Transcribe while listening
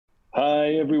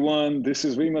Hi, everyone. This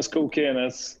is Rimas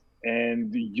Kokenas,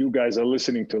 and you guys are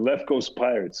listening to Left Coast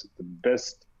Pirates, the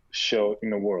best show in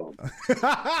the world. Thornton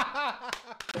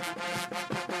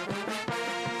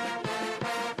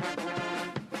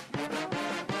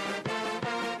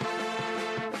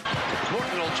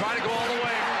will try to go all the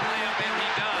way. Layup in, he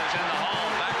does, and the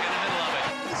Hall back in the middle of it.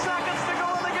 Seconds to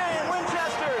go in the game.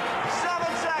 Winchester,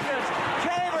 7 seconds.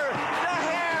 Caver, the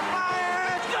hair,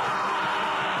 fires.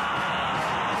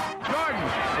 Jordan,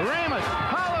 Ramus,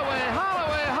 Holloway,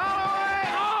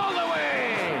 all the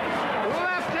way.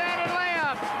 Left-handed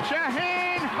layup,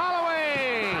 Shaheen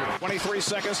Holloway. 23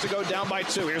 seconds to go, down by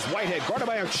 2. Here's Whitehead, guarded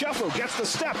by Ochefu, gets the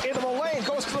step into the lane,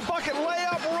 goes to the bucket,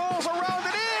 layup, rolls around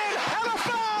and in, and a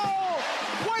foul!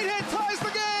 Whitehead ties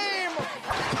the game!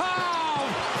 Pow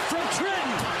from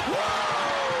Trenton. Woo!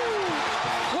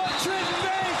 What Trenton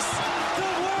makes,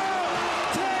 the world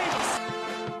takes.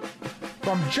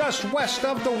 From just west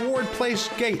of the Ward Place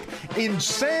Gate in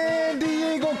San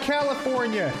Diego,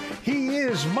 California, he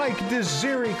is Mike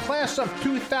Desiri, class of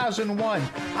 2001.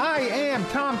 I am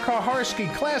Tom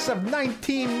Kaharski, class of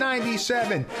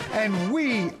 1997, and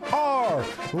we are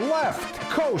Left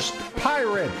Coast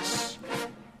Pirates.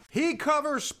 He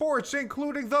covers sports,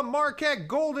 including the Marquette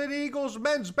Golden Eagles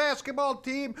men's basketball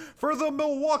team for the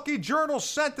MIlwaukee Journal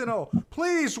Sentinel.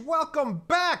 Please welcome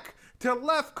back to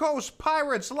Left Coast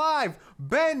Pirates Live,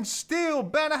 Ben Steele.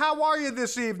 Ben, how are you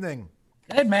this evening?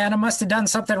 Good, man. I must have done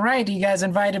something right. You guys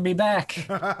invited me back.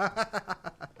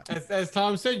 As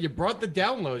Tom said, you brought the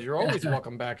downloads. You're always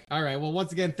welcome back. All right. Well,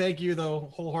 once again, thank you, though,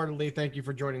 wholeheartedly. Thank you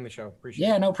for joining the show. Appreciate it.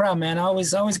 Yeah, no problem, man.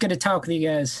 Always good to talk with you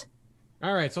guys.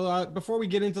 All right. So before we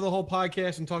get into the whole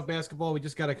podcast and talk basketball, we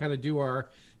just got to kind of do our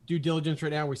due diligence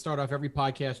right now. We start off every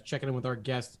podcast checking in with our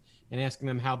guests and asking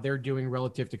them how they're doing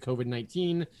relative to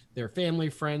COVID-19, their family,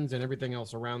 friends, and everything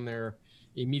else around their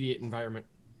immediate environment.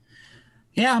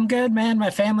 Yeah, I'm good, man. My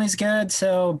family's good,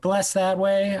 so blessed that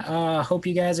way. Hope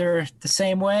you guys are the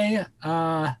same way.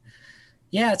 Yeah,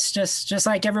 it's just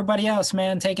like everybody else,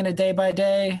 man, taking it day by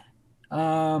day.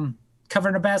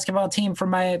 Covering a basketball team from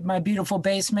my beautiful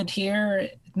basement here.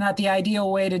 Not the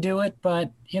ideal way to do it,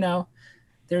 but, you know,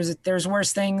 there's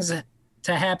worse things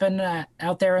to happen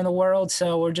out there in the world,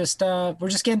 so we're just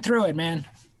getting through it, man.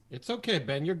 It's okay,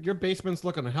 Ben. Your basement's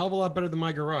looking a hell of a lot better than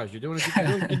my garage. You're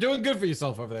doing good for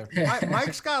yourself over there.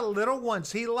 Mike's got little ones.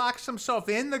 He locks himself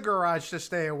in the garage to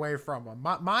stay away from them.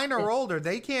 Mine are older.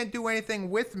 They can't do anything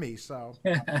with me, so.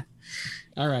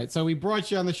 All right. So we brought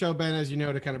you on the show, Ben, as you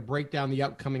know, to kind of break down the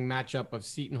upcoming matchup of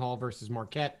Seton Hall versus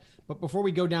Marquette. But before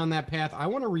we go down that path, I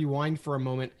want to rewind for a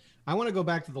moment. I want to go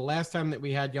back to the last time that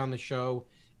we had you on the show.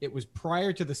 It was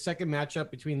prior to the second matchup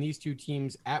between these two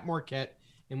teams at Marquette,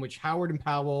 in which Howard and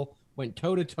Powell went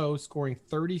toe-to-toe, scoring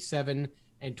 37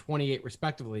 and 28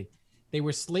 respectively. They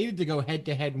were slated to go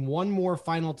head-to-head one more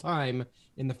final time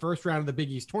in the first round of the Big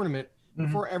East tournament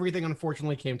before everything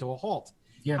unfortunately came to a halt.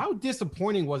 Yeah. How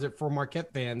disappointing was it for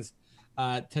Marquette fans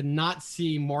to not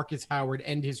see Marcus Howard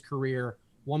end his career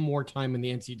one more time in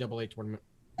the NCAA tournament?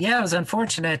 Yeah, it was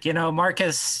unfortunate. You know,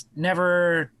 Marcus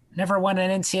never won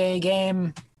an NCAA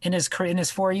game in his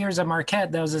 4 years at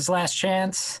Marquette. That was his last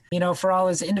chance. You know, for all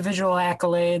his individual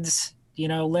accolades, you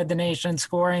know, led the nation in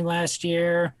scoring last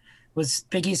year, was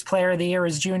Big East Player of the Year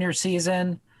his junior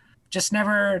season. Just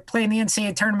never played in the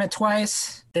NCAA tournament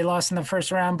twice. They lost in the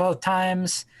first round both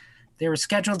times. They were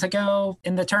scheduled to go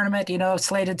in the tournament, you know,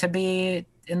 slated to be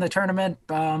in the tournament.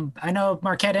 I know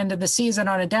Marquette ended the season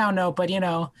on a down note, but, you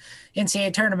know,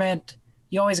 NCAA tournament,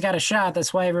 you always got a shot.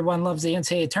 That's why everyone loves the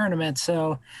NCAA tournament.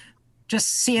 So just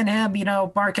seeing him, you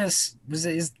know, Marcus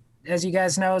is, as you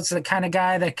guys know, is the kind of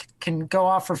guy that can go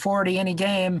off for 40 any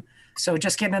game. So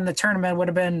just getting in the tournament would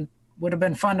have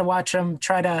been fun to watch him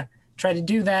try to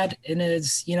do that. And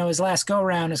his last go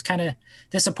round is kind of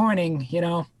disappointing, you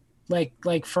know,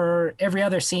 like for every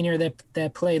other senior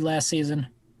that played last season.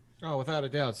 Oh, without a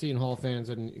doubt, Seton Hall fans,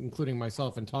 and including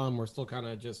myself and Tom, were still kind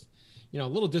of just, you know, a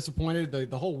little disappointed.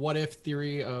 The whole what if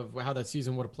theory of how that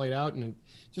season would have played out, and it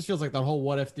just feels like that whole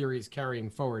what if theory is carrying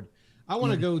forward. I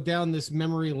want to go down this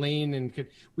memory lane, and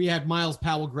we had Miles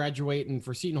Powell graduate, and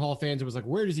for Seton Hall fans, it was like,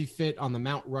 where does he fit on the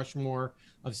Mount Rushmore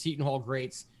of Seton Hall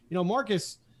greats? You know,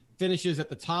 Marcus finishes at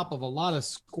the top of a lot of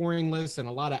scoring lists and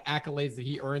a lot of accolades that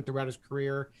he earned throughout his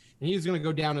career, and he's going to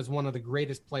go down as one of the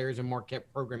greatest players in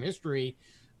Marquette program history.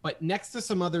 But next to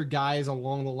some other guys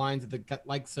along the lines of the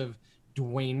likes of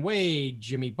Dwayne Wade,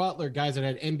 Jimmy Butler, guys that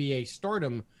had NBA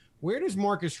stardom, where does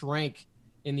Marcus rank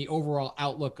in the overall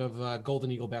outlook of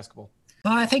Golden Eagle basketball?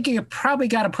 Well, I think you probably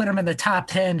got to put him in the top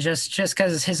 10 just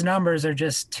because his numbers are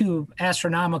just too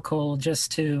astronomical. That's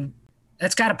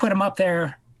got to put him up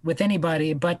there with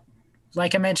anybody. But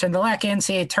like I mentioned, the lack of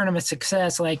NCAA tournament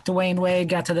success, like Dwayne Wade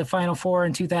got to the Final Four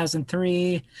in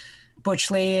 2003.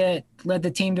 Butch Lee led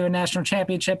the team to a national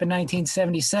championship in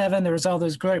 1977. There was all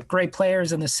those great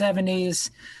players in the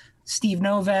 70s. Steve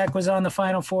Novak was on the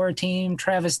Final Four team.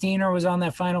 Travis Diener was on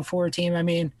that Final Four team. I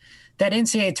mean, that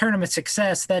NCAA tournament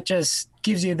success, that just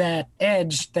gives you that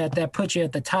edge that puts you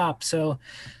at the top. So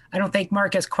I don't think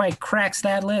Marcus quite cracks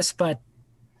that list, but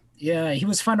yeah, he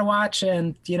was fun to watch.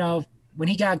 And, when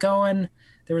he got going,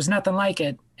 there was nothing like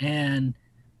it. And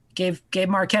gave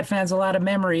Marquette fans a lot of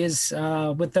memories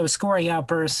with those scoring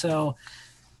outbursts. So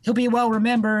he'll be well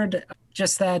remembered.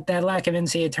 Just that lack of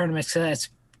NCAA tournament success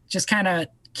just kind of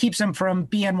keeps him from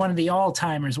being one of the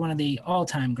all-timers, one of the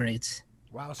all-time greats.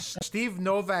 Wow, Steve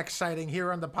Novak sighting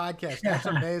here on the podcast. That's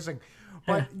amazing.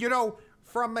 But,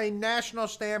 from a national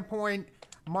standpoint,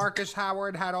 Marcus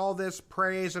Howard had all this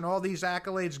praise and all these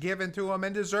accolades given to him,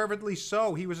 and deservedly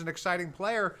so. He was an exciting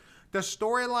player. The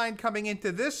storyline coming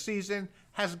into this season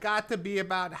has got to be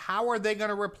about how are they going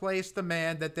to replace the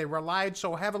man that they relied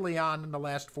so heavily on in the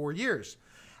last 4 years.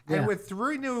 Yeah. And with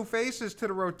 3 new faces to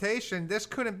the rotation, this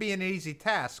couldn't be an easy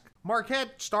task.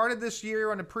 Marquette started this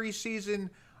year on the preseason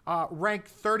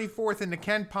ranked 34th in the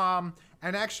Ken Palm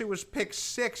and actually was picked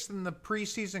 6th in the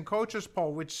preseason coaches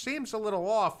poll, which seems a little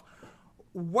off.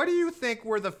 What do you think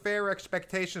were the fair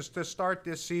expectations to start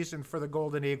this season for the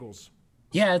Golden Eagles?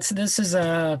 Yeah, this is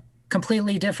a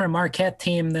completely different Marquette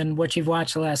team than what you've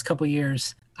watched the last couple of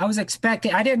years. I was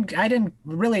expecting, I didn't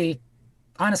really,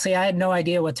 honestly, I had no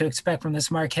idea what to expect from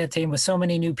this Marquette team with so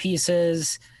many new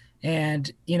pieces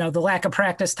and, the lack of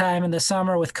practice time in the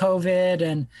summer with COVID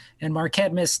and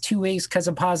Marquette missed 2 weeks because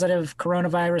of positive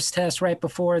coronavirus tests right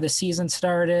before the season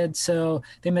started. So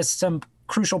they missed some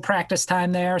crucial practice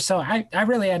time there. So I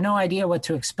really had no idea what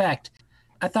to expect.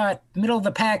 I thought middle of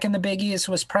the pack in the Big East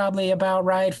was probably about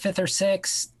right, 5th or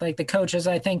 6th. Like the coaches,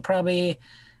 I think, probably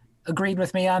agreed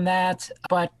with me on that.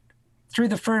 But through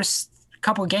the first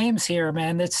couple games here,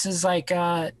 man, this is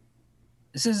a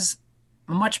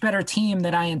much better team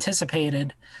than I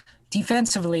anticipated.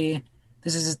 Defensively,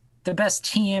 this is the best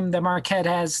team that Marquette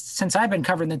has since I've been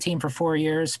covering the team for 4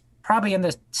 years, probably in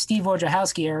the Steve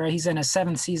Wojciechowski era. He's in his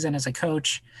 7th season as a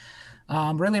coach.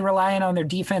 Really relying on their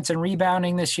defense and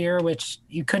rebounding this year, which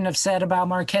you couldn't have said about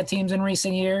Marquette teams in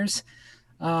recent years.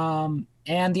 And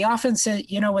the offense,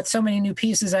 with so many new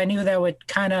pieces, I knew that would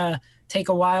kind of take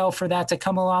a while for that to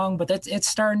come along, but it's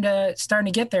starting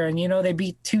to get there. And, they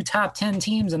beat 2 top 10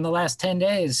 teams in the last 10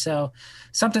 days. So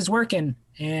something's working.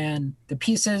 And the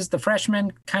pieces, the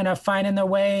freshmen kind of finding their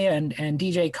way. And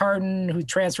DJ Carton, who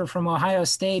transferred from Ohio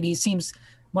State, he seems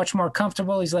much more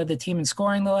comfortable. He's led the team in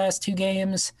scoring the last 2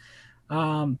 games.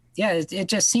 It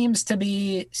just seems to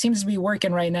be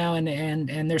working right now,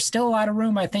 and there's still a lot of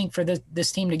room, I think, for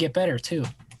this team to get better too.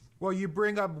 Well, you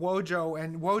bring up Wojo,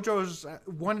 and Wojo's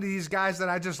one of these guys that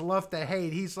I just love to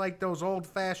hate. He's like those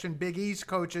old-fashioned Big East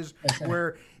coaches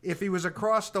where if he was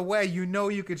across the way,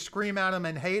 you could scream at him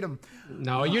and hate him.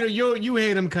 No, you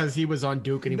hate him because he was on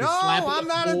Duke and he was slapping the floor. No, I'm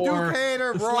not a Duke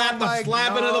hater, bro.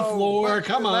 Slapping to the floor.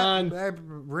 Come on.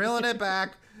 Reeling it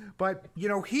back. But,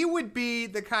 he would be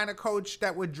the kind of coach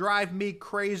that would drive me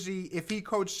crazy if he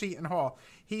coached Seton Hall.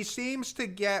 He seems to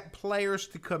get players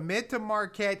to commit to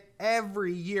Marquette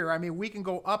every year. I mean, we can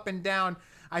go up and down.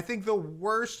 I think the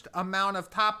worst amount of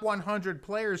top 100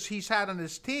 players he's had on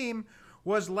his team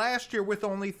was last year with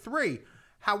only 3.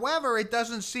 However, it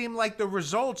doesn't seem like the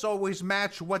results always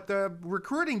match what the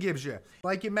recruiting gives you.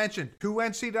 Like you mentioned, 2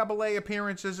 NCAA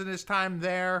appearances in his time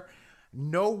there,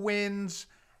 no wins,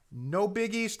 no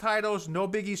Big East titles, no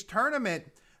Big East tournament.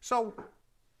 So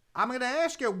I'm going to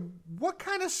ask you, what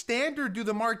kind of standard do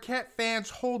the Marquette fans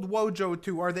hold Wojo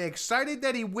to? Are they excited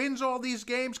that he wins all these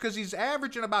games? Because he's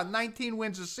averaging about 19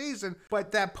 wins a season,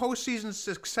 but that postseason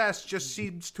success just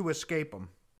seems to escape him.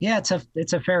 Yeah,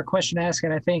 it's a fair question to ask.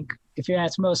 And I think if you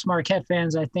ask most Marquette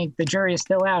fans, I think the jury is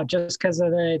still out just because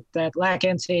of that lack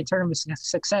of NCAA tournament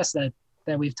success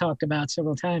that we've talked about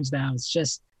several times now.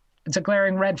 It's a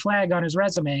glaring red flag on his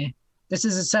resume. This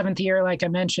is his 7th year, like I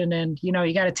mentioned, and, you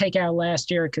got to take out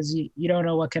last year because you don't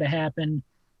know what could have happened.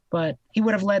 But he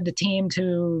would have led the team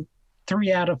to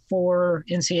 3 out of 4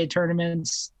 NCAA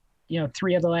tournaments,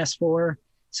 3 of the last 4.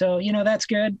 So, that's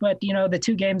good. But, the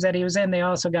 2 games that he was in, they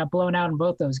also got blown out in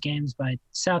both those games by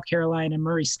South Carolina and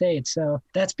Murray State. So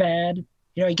that's bad.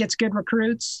 He gets good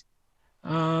recruits.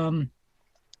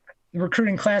 The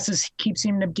recruiting classes keep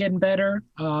seeming to getting better.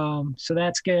 So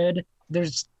that's good.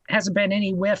 There's hasn't been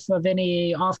any whiff of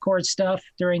any off-court stuff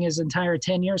during his entire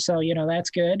tenure. So, that's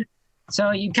good.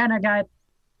 So you kind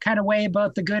of weigh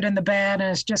both the good and the bad.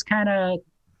 And it's just kind of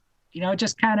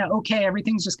just kind of okay.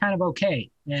 Everything's just kind of okay.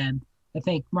 And I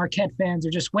think Marquette fans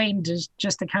are just waiting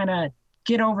just to kind of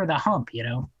get over the hump,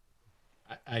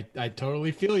 I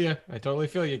totally feel you.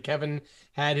 Kevin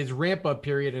had his ramp up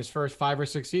period in his first 5 or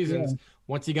 6 seasons. Yeah.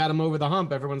 Once he got him over the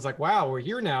hump, everyone's like, wow, we're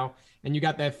here now. And you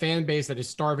got that fan base that is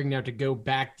starving now to go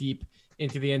back deep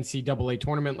into the NCAA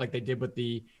tournament like they did with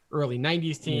the early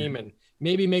 90s team and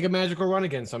maybe make a magical run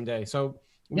again someday. So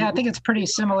yeah, I think it's pretty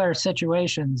similar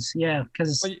situations. Yeah,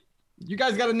 because you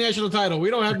guys got a national title. We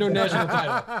don't have no national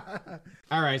title.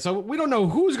 All right, so we don't know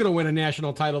who's going to win a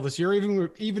national title this year,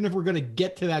 even if we're going to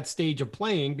get to that stage of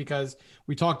playing, because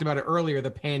we talked about it earlier. The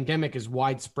pandemic is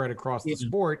widespread across the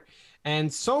sport,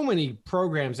 and so many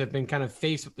programs have been kind of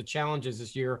faced with the challenges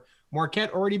this year.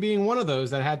 Marquette already being one of those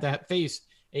that had to face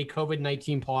a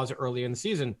COVID-19 pause early in the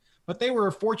season, but they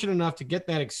were fortunate enough to get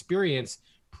that experience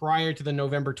prior to the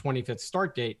November 25th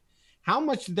start date. How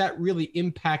much did that really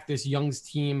impact this Young's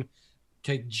team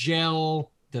to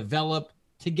gel, develop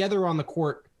together on the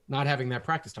court, not having that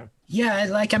practice time? Yeah,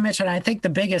 like I mentioned, I think the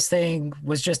biggest thing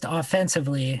was just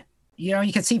offensively.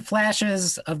 You could see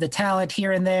flashes of the talent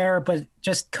here and there, but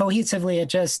just cohesively,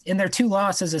 in their 2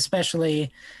 losses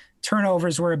especially,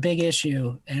 turnovers were a big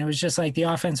issue. And it was just like the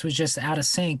offense was just out of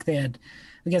sync. They had,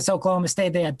 against Oklahoma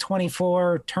State, they had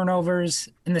 24 turnovers.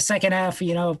 In the second half,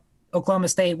 Oklahoma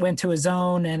State went to a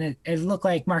zone, and it looked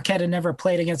like Marquette had never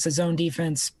played against a zone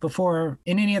defense before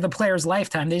in any of the players'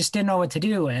 lifetime. They just didn't know what to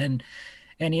do. And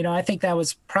I think that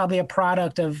was probably a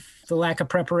product of the lack of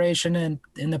preparation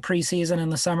in the preseason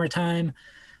and the summertime,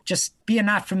 just being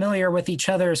not familiar with each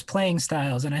other's playing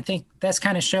styles. And I think that's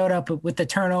kind of showed up with the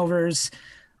turnovers.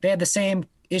 They had the same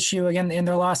issue again in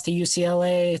their loss to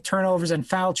UCLA, turnovers and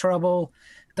foul trouble.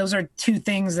 Those are 2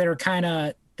 things that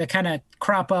kind of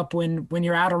crop up when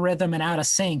you're out of rhythm and out of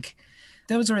sync.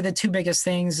 Those are the 2 biggest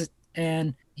things.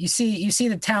 And you see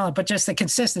the talent, but just the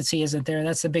consistency isn't there.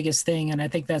 That's the biggest thing. And I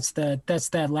think that's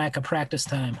that lack of practice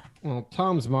time. Well,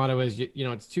 Tom's motto is,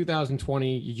 it's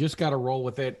 2020. You just got to roll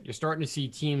with it. You're starting to see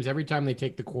teams every time they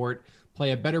take the court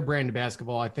play a better brand of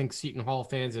basketball. I think Seton Hall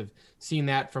fans have seen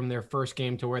that from their first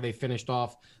game to where they finished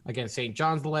off against St.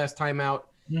 John's the last time out.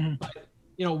 Mm-hmm. But,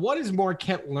 what has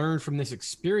Marquette learned from this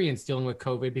experience dealing with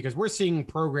COVID? Because we're seeing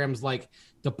programs like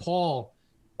DePaul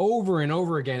over and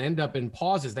over again end up in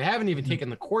pauses. They haven't even taken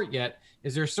the court yet.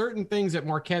 Is there certain things that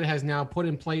Marquette has now put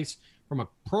in place from a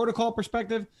protocol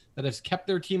perspective that has kept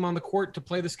their team on the court to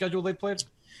play the schedule they played?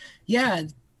 Yeah,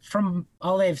 from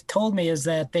all they've told me is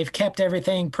that they've kept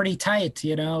everything pretty tight,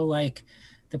 like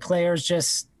the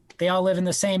players they all live in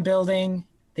the same building.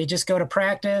 They just go to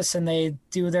practice and they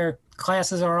do their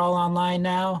classes are all online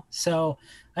now. So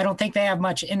I don't think they have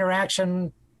much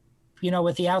interaction,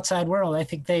 with the outside world. I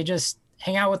think they just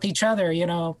hang out with each other,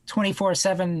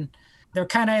 24/7. They're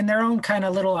kind of in their own kind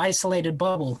of little isolated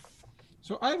bubble.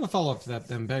 So I have a follow-up to that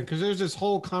then, Ben, because there's this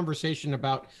whole conversation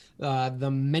about the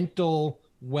mental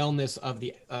wellness of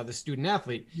the student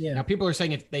athlete. Yeah. Now people are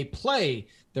saying if they play,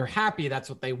 they're happy, that's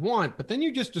what they want. But then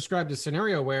you just described a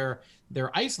scenario where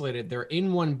they're isolated, they're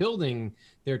in one building,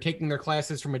 they're taking their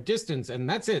classes from a distance, and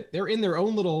that's it. They're in their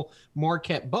own little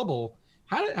Marquette bubble.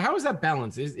 How is that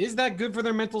balance? Is that good for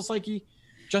their mental psyche,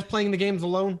 just playing the games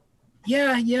alone?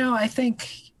 Yeah, I think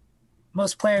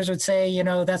most players would say,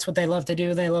 that's what they love to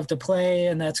do. They love to play,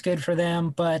 and that's good for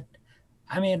them. But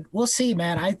I mean, we'll see,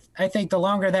 man. I think the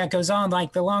longer that goes on,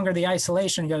 like the longer the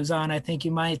isolation goes on, I think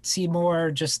you might see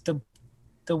more just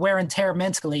the wear and tear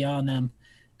mentally on them,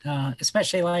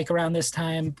 especially like around this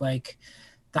time, like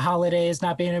the holidays,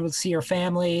 not being able to see your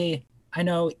family. I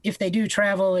know if they do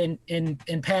travel in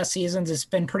past seasons, it's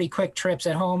been pretty quick trips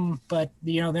at home, but,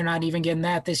 they're not even getting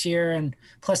that this year. And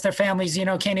plus their families,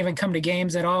 can't even come to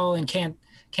games at all and can't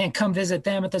come visit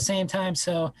them at the same time.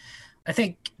 So I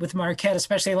think with Marquette,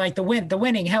 especially like the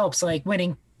winning helps, like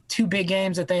winning 2 big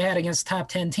games that they had against top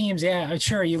 10 teams. Yeah,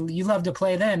 sure. You love to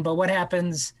play then, but what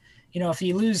happens, if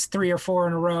you lose 3 or 4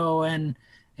 in a row and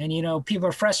people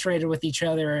are frustrated with each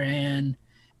other, and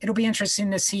it'll be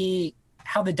interesting to see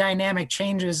how the dynamic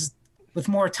changes with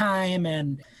more time,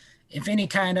 and if any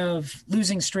kind of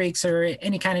losing streaks or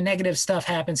any kind of negative stuff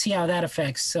happens, see how that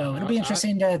affects. So it'll be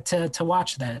interesting to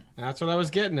watch that. That's what I was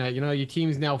getting at. Your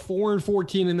team's now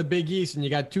 4-14 in the Big East, and you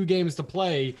got 2 games to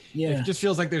play. Yeah. It just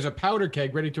feels like there's a powder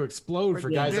keg ready to explode for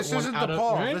guys. This isn't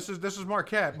DePaul. Right? This is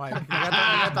Marquette, Mike. You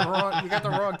got the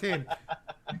wrong team.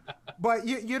 But,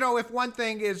 if one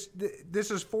thing is this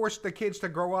has forced the kids to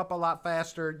grow up a lot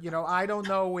faster, I don't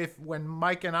know if when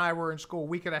Mike and I were in school,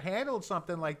 we could have handled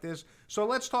something like this. So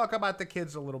let's talk about the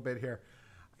kids a little bit here.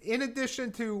 In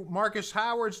addition to Marcus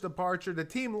Howard's departure, the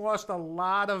team lost a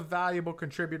lot of valuable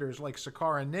contributors like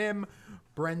Sakara Nim,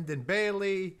 Brendan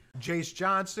Bailey, Jace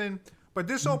Johnson. But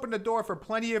this opened the door for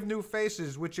plenty of new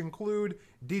faces, which include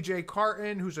DJ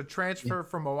Carton, who's a transfer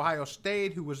from Ohio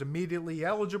State, who was immediately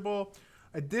eligible.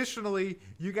 Additionally,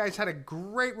 you guys had a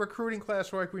great recruiting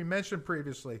class, like we mentioned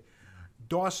previously.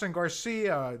 Dawson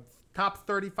Garcia, top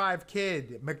 35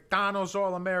 kid, McDonald's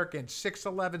All-American,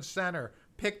 6'11 center,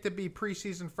 picked to be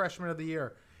preseason freshman of the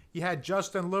year. You had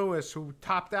Justin Lewis, who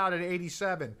topped out at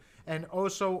 87, and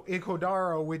Oso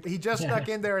Ikodaro, he just stuck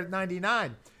in there at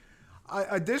 99.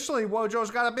 Additionally,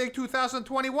 Wojo's got a big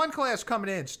 2021 class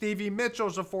coming in. Stevie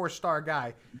Mitchell's a 4-star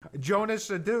guy. Jonas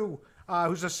Adu,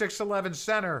 who's a 6'11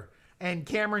 center, and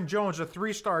Cameron Jones, a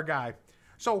 3-star guy.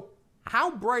 So how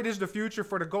bright is the future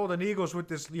for the Golden Eagles with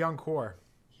this young core?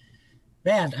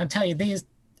 Man, I'm telling you,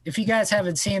 if you guys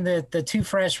haven't seen the 2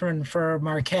 freshmen for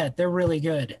Marquette, they're really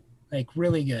good, like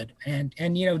really good. And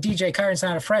DJ Carton's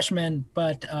not a freshman,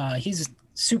 but he's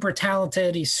super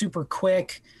talented. He's super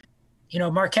quick.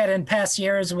 Marquette in past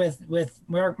years with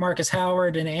Marcus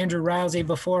Howard and Andrew Rousey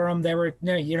before him, they were,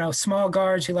 small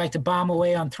guards who like to bomb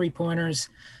away on 3-pointers.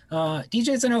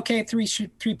 DJ's an okay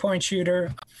three-point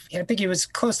shooter. I think he was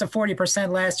close to 40%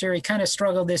 last year. He kind of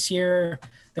struggled this year,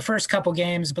 the first couple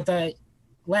games, but the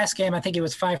last game, I think he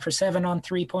was 5 for 7 on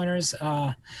 3-pointers.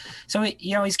 So,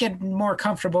 he's getting more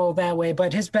comfortable that way,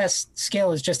 but his best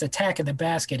skill is just attacking the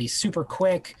basket. He's super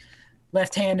quick,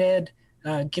 left-handed,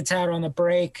 gets out on the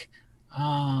break.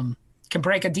 Can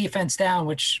break a defense down,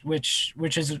 which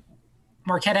is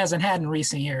Marquette hasn't had in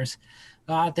recent years.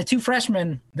 The 2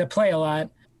 freshmen that play a lot,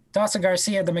 Dawson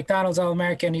Garcia, the McDonald's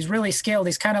All-American, he's really skilled.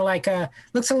 He's kind of like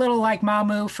looks a little like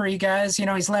Mamu for you guys.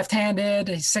 He's left-handed.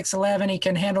 He's 6'11". He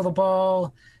can handle the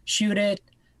ball, shoot it.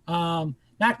 Not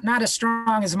as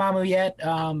strong as Mamu yet.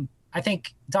 I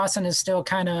think Dawson is still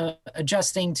kind of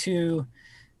adjusting to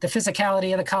the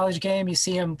physicality of the college game. You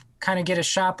see him kind of get a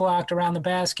shot blocked around the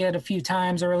basket a few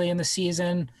times early in the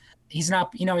season. He's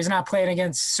not playing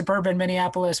against suburban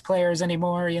Minneapolis players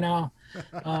anymore,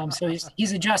 So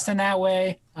he's adjusting that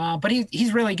way. But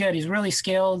he's really good. He's really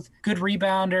skilled, good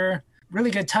rebounder,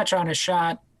 really good touch on his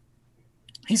shot.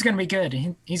 He's going to be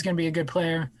good. He's going to be a good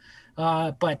player.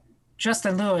 But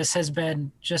Justin Lewis has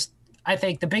been I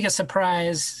think, the biggest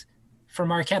surprise for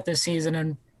Marquette this season,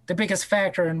 and the biggest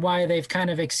factor in why they've kind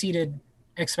of exceeded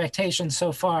expectations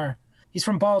so far. He's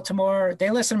from Baltimore. They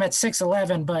list him at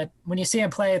 6'11", but when you see him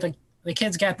play, the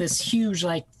kid's got this huge,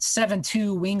 7'2"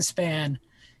 wingspan,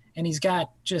 and he's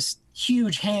got just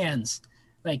huge hands,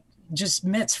 just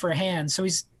mitts for hands. So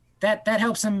that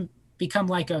helps him become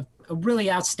a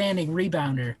really outstanding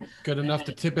rebounder. Good enough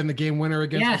to tip in the game winner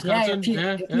against Wisconsin.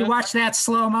 If you watch that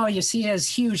slow-mo, you see his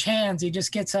huge hands. He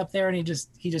just gets up there and he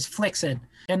just flicks it.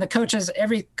 And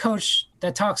every coach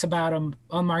that talks about him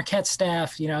on Marquette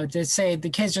staff, they say the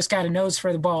kid's just got a nose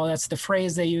for the ball. That's the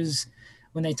phrase they use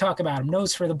when they talk about him,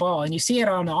 nose for the ball. And you see it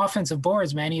on the offensive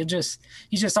boards, man. He's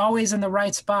just always in the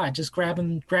right spot, just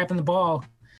grabbing the ball.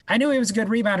 I knew he was a good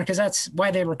rebounder because that's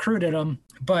why they recruited him,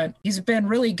 but he's been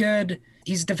really good.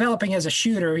 He's developing as a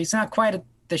shooter. He's not quite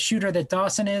the shooter that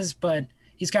Dawson is, but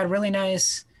he's got really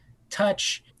nice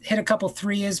touch, hit a couple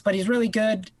threes, but he's really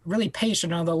good, really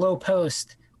patient on the low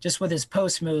post, just with his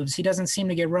post moves. He doesn't seem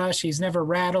to get rushed. He's never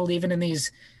rattled, even in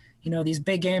these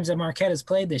big games that Marquette has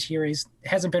played this year. He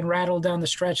hasn't been rattled down the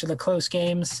stretch of the close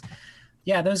games.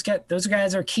 Yeah, those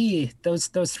guys are key. Those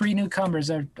 3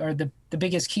 newcomers are the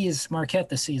biggest keys Marquette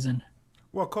this season.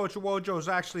 Well, Coach Wojo's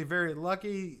actually very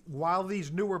lucky. While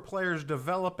these newer players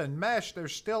develop and mesh, they're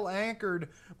still anchored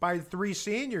by 3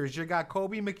 seniors. You got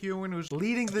Kobe McEwen, who's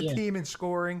leading the team in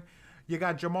scoring. You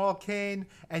got Jamal Cain,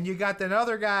 and you got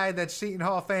another guy that Seton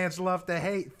Hall fans love to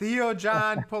hate, Theo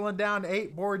John, pulling down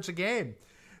 8 boards a game.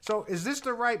 So is this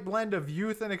the right blend of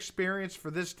youth and experience for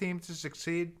this team to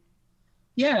succeed?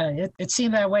 Yeah, it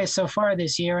seemed that way so far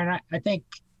this year, and I think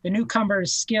the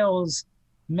newcomers' skills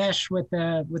mesh with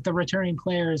the returning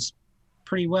players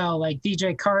pretty well. Like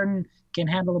DJ Carton can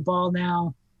handle the ball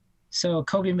now, so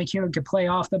Kobe McEwen could play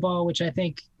off the ball, which I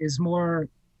think is more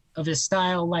of his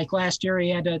style. Like last year, he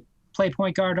had to play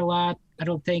point guard a lot. I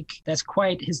don't think that's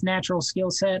quite his natural skill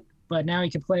set, but now he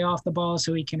can play off the ball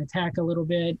so he can attack a little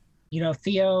bit.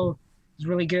 Theo is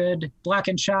really good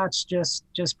blocking shots, just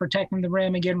protecting the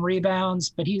rim and getting rebounds,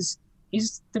 but he's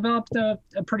developed a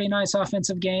pretty nice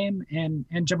offensive game, and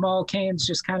Jamal Cain's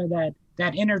just kind of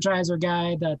that energizer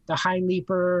guy, the high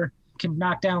leaper, can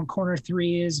knock down corner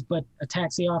threes, but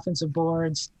attacks the offensive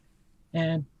boards.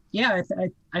 And yeah,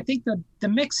 I think the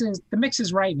mix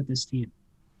is right with this team.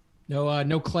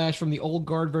 No clash from the old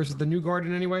guard versus the new guard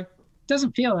in any way?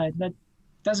 doesn't feel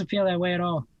that way at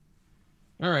all.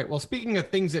 All right. Well, speaking of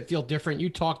things that feel different, you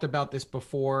talked about this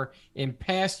before. In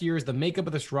past years, the makeup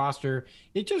of this roster,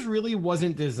 it just really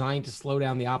wasn't designed to slow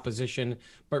down the opposition,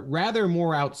 but rather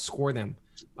more outscore them.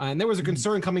 And there was a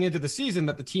concern coming into the season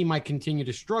that the team might continue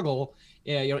to struggle,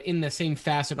 in the same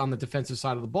facet on the defensive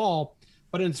side of the ball.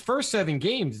 But in its first 7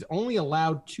 games, it only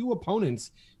allowed 2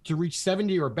 opponents to reach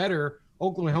 70 or better.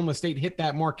 Oklahoma State hit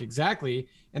that mark exactly.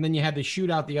 And then you had the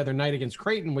shootout the other night against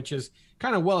Creighton, which is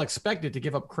kind of well expected to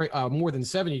give up more than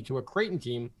 70 to a Creighton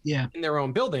team in their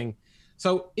own building.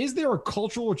 So is there a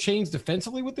cultural change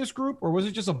defensively with this group, or was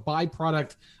it just a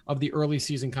byproduct of the early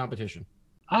season competition?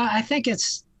 I think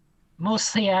it's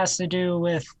mostly has to do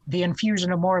with the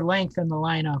infusion of more length in the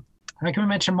lineup. Like we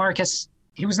mentioned, Marcus,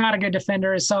 he was not a good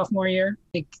defender his sophomore year. I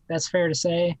think that's fair to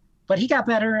say. But he got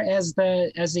better as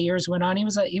the years went on. He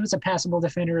was a passable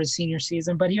defender his senior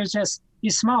season, but he's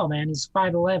small, man. He's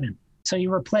 5'11". So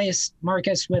you replace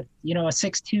Marcus with, a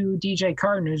 6'2" DJ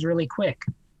Carton who's really quick.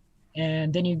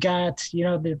 And then you got,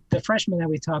 the freshman that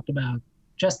we talked about,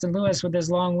 Justin Lewis with his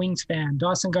long wingspan,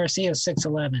 Dawson Garcia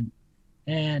 6'11".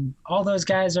 And all those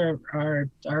guys are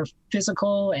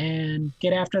physical and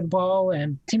get after the ball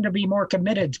and seem to be more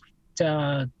committed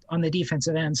on the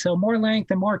defensive end. So more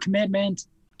length and more commitment.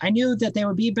 I knew that they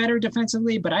would be better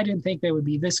defensively, but I didn't think they would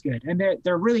be this good. And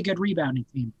they're a really good rebounding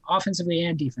team, offensively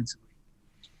and defensively.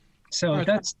 So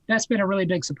right. That's been a really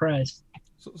big surprise.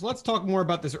 So let's talk more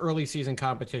about this early season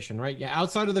competition, right? Yeah,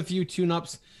 outside of the few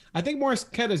tune-ups, I think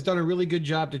Marquette has done a really good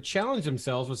job to challenge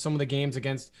themselves with some of the games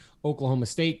against Oklahoma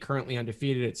State, currently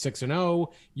undefeated at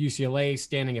 6-0, UCLA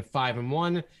standing at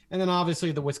 5-1, and then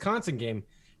obviously the Wisconsin game.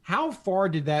 How far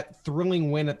did that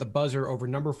thrilling win at the buzzer over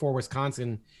number 4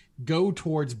 Wisconsin go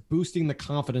towards boosting the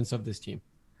confidence of this team?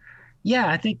 Yeah,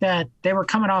 I think that they were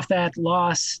coming off that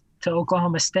loss to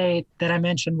Oklahoma State that I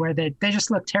mentioned where they just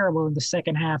looked terrible in the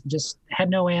second half, just had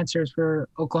no answers for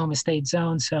Oklahoma State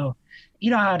zone. So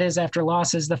you know how it is after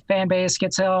losses, the fan base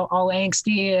gets all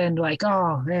angsty and like,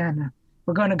 oh man,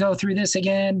 we're going to go through this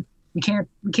again. We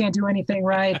can't do anything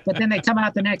right. But then they come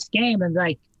out the next game and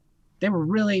like they were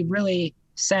really, really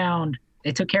sound.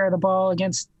 They took care of the ball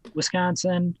against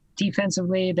Wisconsin.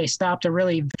 Defensively, they stopped a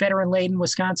really veteran-laden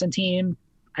Wisconsin team.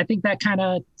 I think that kind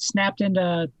of snapped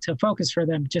into focus for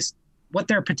them, just what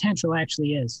their potential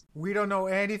actually is. We don't know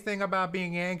anything about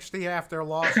being angsty after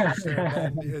losses.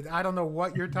 I don't know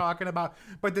what you're talking about.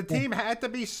 But the team had to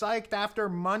be psyched after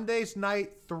Monday's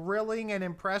night thrilling and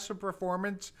impressive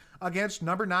performance against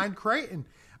number 9 Creighton.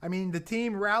 I mean, the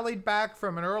team rallied back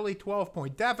from an early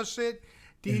 12-point deficit.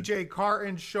 DJ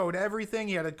Carton showed everything.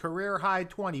 He had a career-high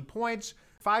 20 points.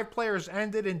 5 players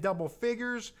ended in double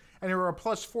figures, and there were a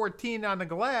plus 14 on the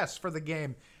glass for the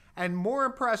game. And more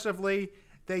impressively,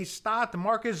 they stopped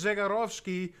Marcus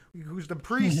Zegarowski, who's the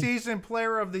preseason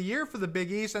player of the year for the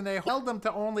Big East, and they held him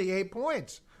to only 8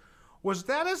 points. Was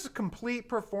that as complete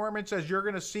performance as you're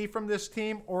going to see from this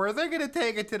team, or are they going to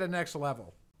take it to the next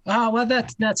level? Well,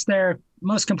 that's their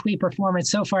most complete performance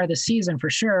so far this season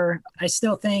for sure. I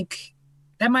still think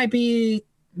that might be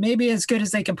maybe as good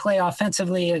as they can play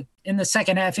offensively in the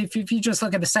second half. If you just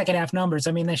look at the second half numbers,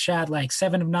 I mean, they shot like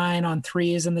 7 of 9 on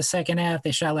threes in the second half.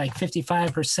 They shot like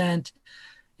 55%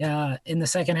 in the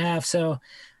second half. So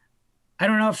I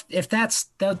don't know if that's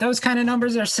those kind of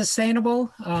numbers are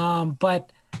sustainable,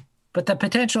 but the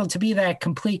potential to be that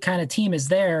complete kind of team is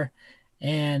there.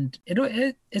 And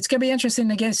it's going to be interesting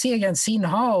to see against Seton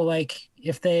Hall, like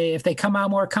if they come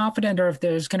out more confident or if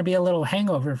there's going to be a little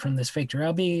hangover from this victory.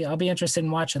 I'll be interested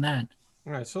in watching that.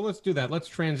 All right, so let's do that. Let's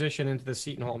transition into the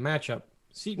Seton Hall matchup.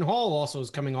 Seton Hall also is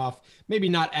coming off maybe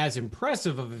not as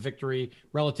impressive of a victory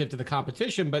relative to the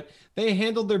competition, but they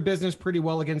handled their business pretty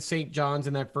well against St. John's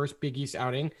in that first Big East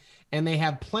outing, and they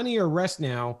have plenty of rest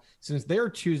now since their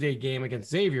Tuesday game against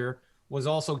Xavier was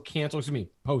also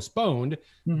postponed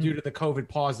due to the COVID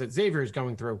pause that Xavier is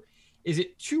going through. Is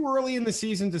it too early in the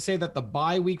season to say that the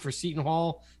bye week for Seton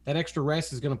Hall, that extra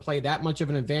rest, is going to play that much of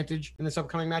an advantage in this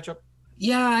upcoming matchup?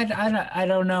 Yeah, I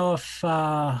don't know if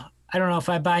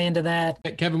I buy into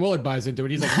that. Kevin Willard buys into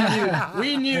it. He's like,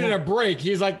 we needed a break.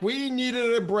 He's like, we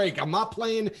needed a break. I'm not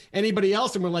playing anybody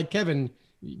else. And we're like, Kevin,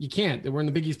 you can't. We're in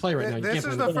the Big East play right now. This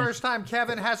is the first time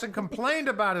Kevin hasn't complained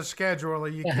about his schedule. Are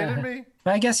you kidding me?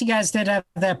 But I guess you guys did have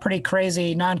that pretty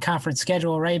crazy non-conference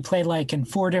schedule, right? You played like in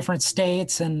 4 different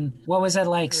states, and what was it,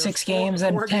 like 6 games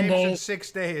in 10 days? In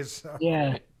 6 days. So.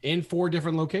 Yeah. In 4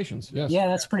 different locations. Yes. Yeah,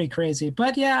 that's pretty crazy.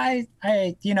 But yeah,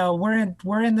 I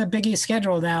we're in the Big East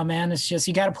schedule now, man. It's just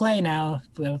you got to play now,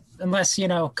 unless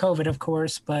COVID, of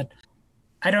course. But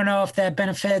I don't know if that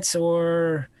benefits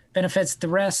the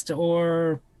rest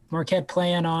or Marquette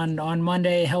playing on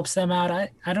Monday helps them out.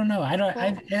 I don't know.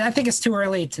 I think it's too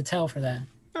early to tell for that.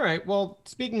 All right. Well,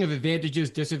 speaking of advantages,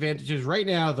 disadvantages, right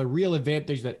now, the real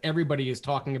advantage that everybody is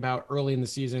talking about early in the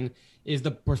season is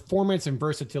the performance and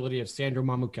versatility of Sandro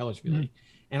Mamukelashvili. Mm-hmm.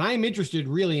 And I am interested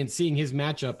really in seeing his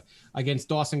matchup against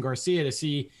Dawson Garcia to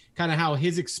see kind of how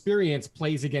his experience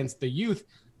plays against the youth.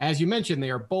 As you mentioned,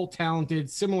 they are both talented,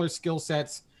 similar skill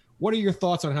sets. What are your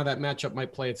thoughts on how that matchup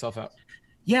might play itself out?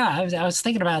 Yeah, I was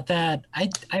thinking about that. I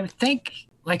think,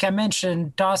 like I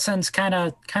mentioned, Dawson's kind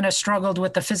of struggled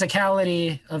with the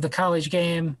physicality of the college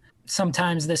game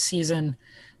sometimes this season.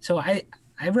 So I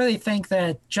really think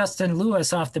that Justin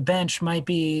Lewis off the bench might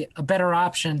be a better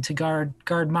option to guard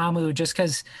Mamu, just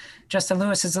because Justin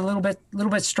Lewis is a little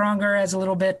bit stronger, has a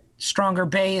little bit stronger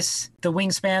base, the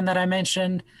wingspan that I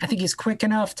mentioned. I think he's quick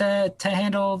enough to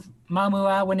handle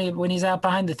Mamu out when he's out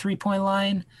behind the 3-point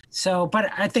line. So,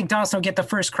 but I think Dawson will get the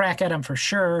first crack at him for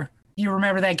sure. You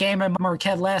remember that game at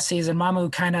Marquette last season?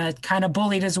 Mamu kind of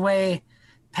bullied his way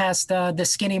past the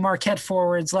skinny Marquette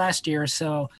forwards last year.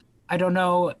 So I don't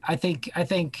know. I think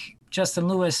Justin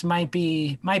Lewis might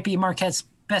be Marquette's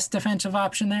best defensive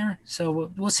option there.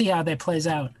 So we'll see how that plays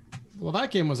out. Well,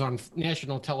 that game was on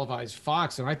national televised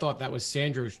Fox, and I thought that was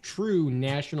Sandro's true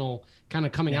national kind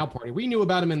of coming out party. We knew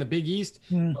about him in the Big East,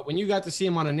 but when you got to see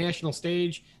him on a national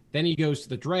stage, then he goes to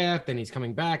the draft, then he's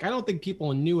coming back. I don't think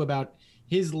people knew about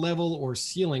his level or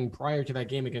ceiling prior to that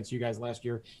game against you guys last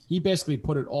year. He basically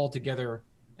put it all together.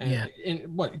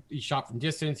 And what he shot from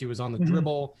distance, he was on the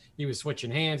dribble, he was switching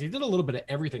hands, he did a little bit of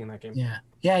everything in that game.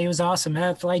 Yeah, he was awesome.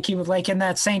 Like he was like in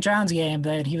that St. John's game,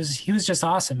 that he was just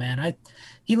awesome, man.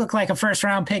 He looked like a first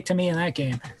round pick to me in that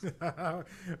game.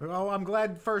 Well, I'm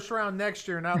glad first round next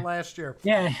year, not last year.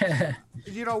 Yeah.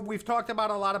 You know, we've talked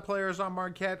about a lot of players on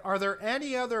Marquette. Are there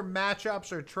any other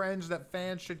matchups or trends that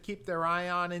fans should keep their eye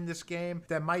on in this game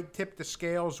that might tip the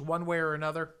scales one way or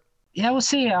another? Yeah, we'll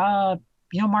see.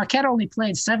 Marquette only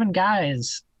played 7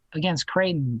 guys against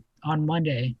Creighton on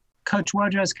Monday. Coach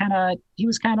Wojo was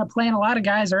kind of playing a lot of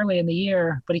guys early in the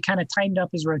year, but he kind of tightened up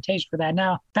his rotation for that.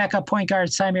 Now, backup point guard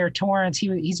Symir Torrance,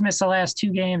 he's missed the last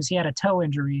 2 games. He had a toe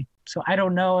injury. So I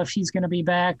don't know if he's going to be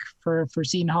back for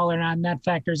Seton Hall or not, and that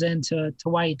factors into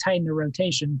why he tightened the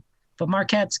rotation. But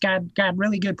Marquette's got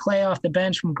really good play off the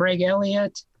bench from Greg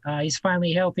Elliott. He's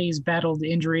finally healthy. He's battled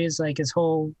injuries like his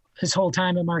whole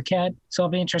time at Marquette. So I'll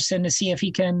be interested to see if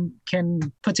he can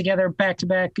put together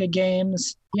back-to-back good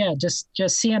games. Yeah, just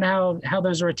seeing how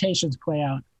those rotations play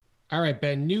out. All right,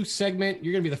 Ben, new segment.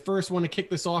 You're going to be the first one to kick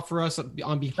this off for us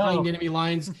on Behind Enemy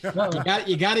Lines.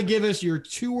 You got to give us your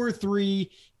 2 or 3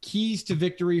 keys to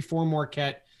victory for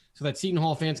Marquette so that Seton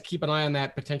Hall fans keep an eye on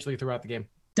that potentially throughout the game.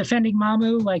 Defending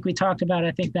Mamu, like we talked about,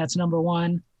 I think that's number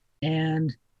 1.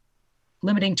 And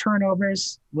limiting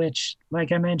turnovers, which,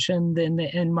 like I mentioned,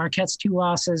 in Marquette's 2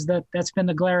 losses, that's been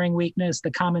the glaring weakness,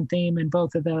 the common theme in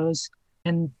both of those.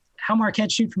 And how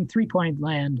Marquette shoot from 3-point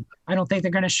land. I don't think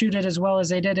they're going to shoot it as well as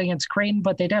they did against Creighton,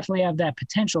 but they definitely have that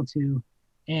potential to.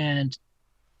 And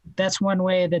that's one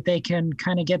way that they can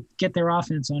kind of get their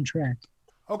offense on track.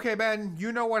 Okay, Ben,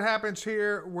 you know what happens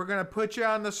here. We're going to put you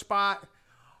on the spot.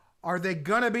 Are they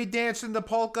going to be dancing the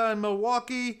polka in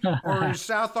Milwaukee, or is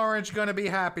South Orange going to be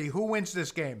happy? Who wins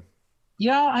this game?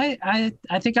 Yeah,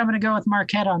 I think I'm going to go with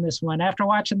Marquette on this one. After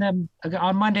watching them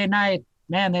on Monday night,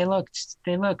 man, they looked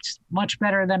much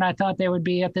better than I thought they would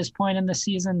be at this point in the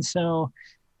season. So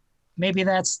maybe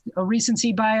that's a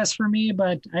recency bias for me,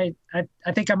 but I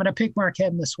think I'm going to pick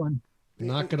Marquette in this one.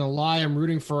 Not going to lie, I'm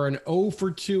rooting for an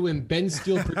 0-for-2 in Ben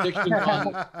Steele prediction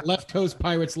on Left Coast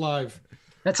Pirates Live.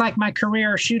 That's like my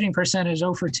career shooting percentage,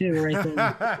 0-for-2 right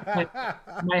there.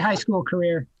 my high school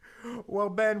career. Well,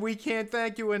 Ben, we can't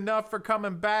thank you enough for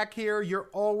coming back here. You're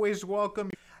always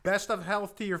welcome. Best of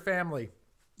health to your family.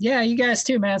 Yeah, you guys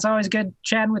too, man. It's always good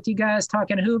chatting with you guys,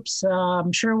 talking hoops.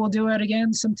 I'm sure we'll do it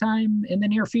again sometime in the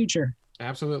near future.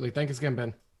 Absolutely. Thanks again,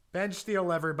 Ben. Ben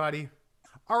Steele, everybody.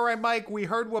 All right, Mike, we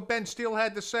heard what Ben Steele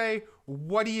had to say.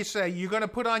 What do you say? You going to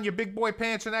put on your big boy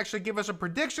pants and actually give us a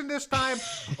prediction this time?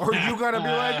 Or are you going to be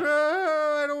like,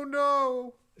 I don't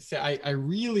know? So I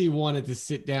really wanted to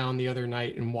sit down the other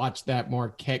night and watch that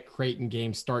Marquette Creighton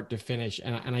game start to finish,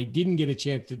 and I didn't get a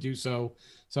chance to do so.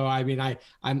 So I mean, I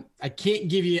can't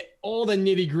give you all the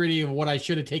nitty gritty of what I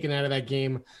should have taken out of that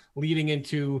game leading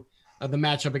into the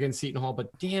matchup against Seton Hall.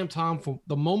 But damn, Tom, for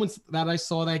the moments that I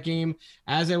saw that game,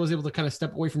 as I was able to kind of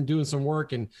step away from doing some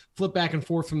work and flip back and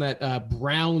forth from that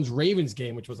Browns Ravens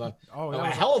game, which was a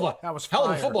hell of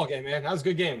a football game, man. That was a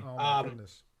good game. Oh, my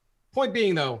goodness. Point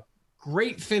being, though,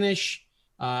 great finish,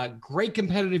 great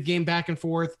competitive game back and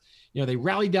forth. You know, they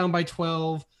rallied down by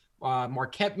 12.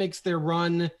 Marquette makes their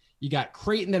run. You got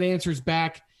Creighton that answers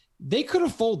back. They could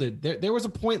have folded. There was a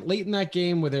point late in that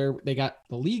game where they got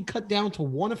the lead cut down to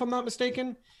 1, if I'm not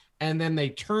mistaken, and then they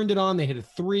turned it on. They hit a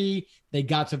 3. They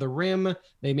got to the rim.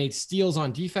 They made steals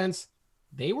on defense.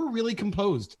 They were really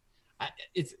composed.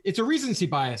 It's a recency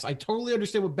bias. I totally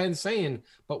understand what Ben's saying,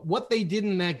 but what they did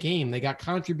in that game, they got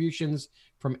contributions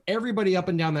from everybody up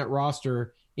and down that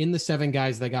roster in the 7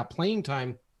 guys that got playing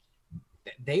time.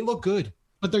 They look good,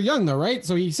 but they're young though, right?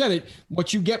 So he said it,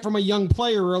 what you get from a young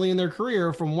player early in their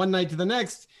career from one night to the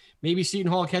next, maybe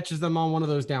Seton Hall catches them on one of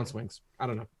those downswings. I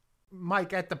don't know.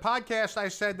 Mike, at the podcast, I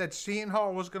said that Seton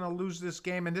Hall was going to lose this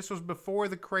game, and this was before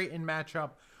the Creighton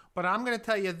matchup. But I'm going to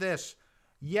tell you this.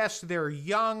 Yes, they're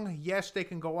young. Yes, they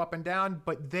can go up and down,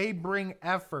 but they bring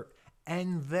effort,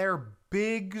 and their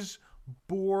bigs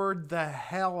board the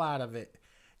hell out of it.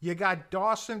 You got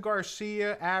Dawson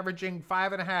Garcia averaging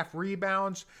 5.5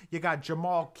 rebounds. You got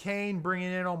Jamal Cain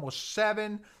bringing in almost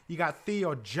 7. You got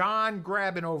Theo John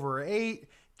grabbing over 8.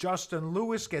 Justin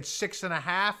Lewis gets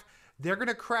 6.5. They're going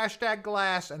to crash that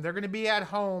glass, and they're going to be at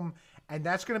home, and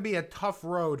that's going to be a tough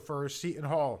road for Seton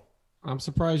Hall. I'm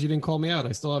surprised you didn't call me out.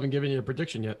 I still haven't given you a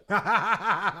prediction yet.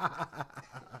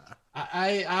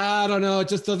 I don't know. It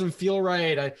just doesn't feel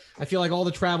right. I feel like all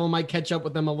the travel might catch up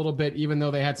with them a little bit, even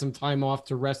though they had some time off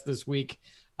to rest this week,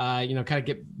 kind of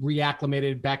get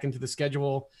reacclimated back into the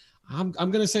schedule. I'm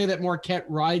going to say that Marquette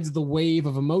rides the wave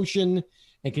of emotion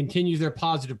and continues their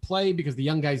positive play because the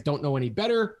young guys don't know any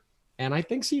better. And I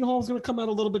think Seton Hall is going to come out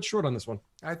a little bit short on this one.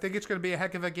 I think it's going to be a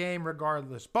heck of a game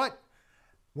regardless. But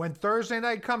when Thursday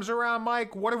night comes around,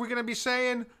 Mike, what are we going to be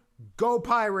saying? Go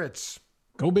Pirates.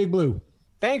 Go Big Blue.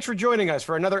 Thanks for joining us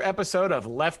for another episode of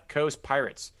Left Coast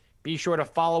Pirates. Be sure to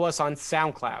follow us on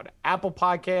SoundCloud, Apple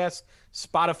Podcasts,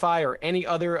 Spotify, or any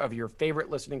other of your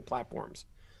favorite listening platforms.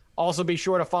 Also be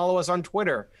sure to follow us on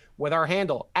Twitter with our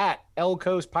handle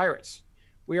 @LCoastPirates.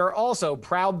 We are also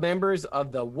proud members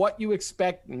of the What You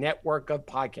Expect network of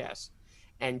podcasts.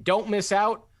 And don't miss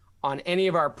out on any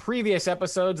of our previous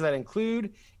episodes that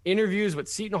include interviews with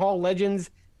Seton Hall legends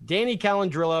Danny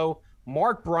Calandrillo,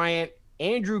 Mark Bryant,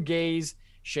 Andrew Gaze,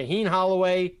 Shaheen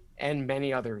Holloway, and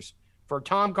many others. For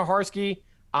Tom Kaharski,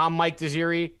 I'm Mike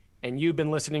Desiri, and you've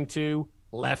been listening to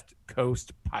Left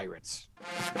Coast Pirates.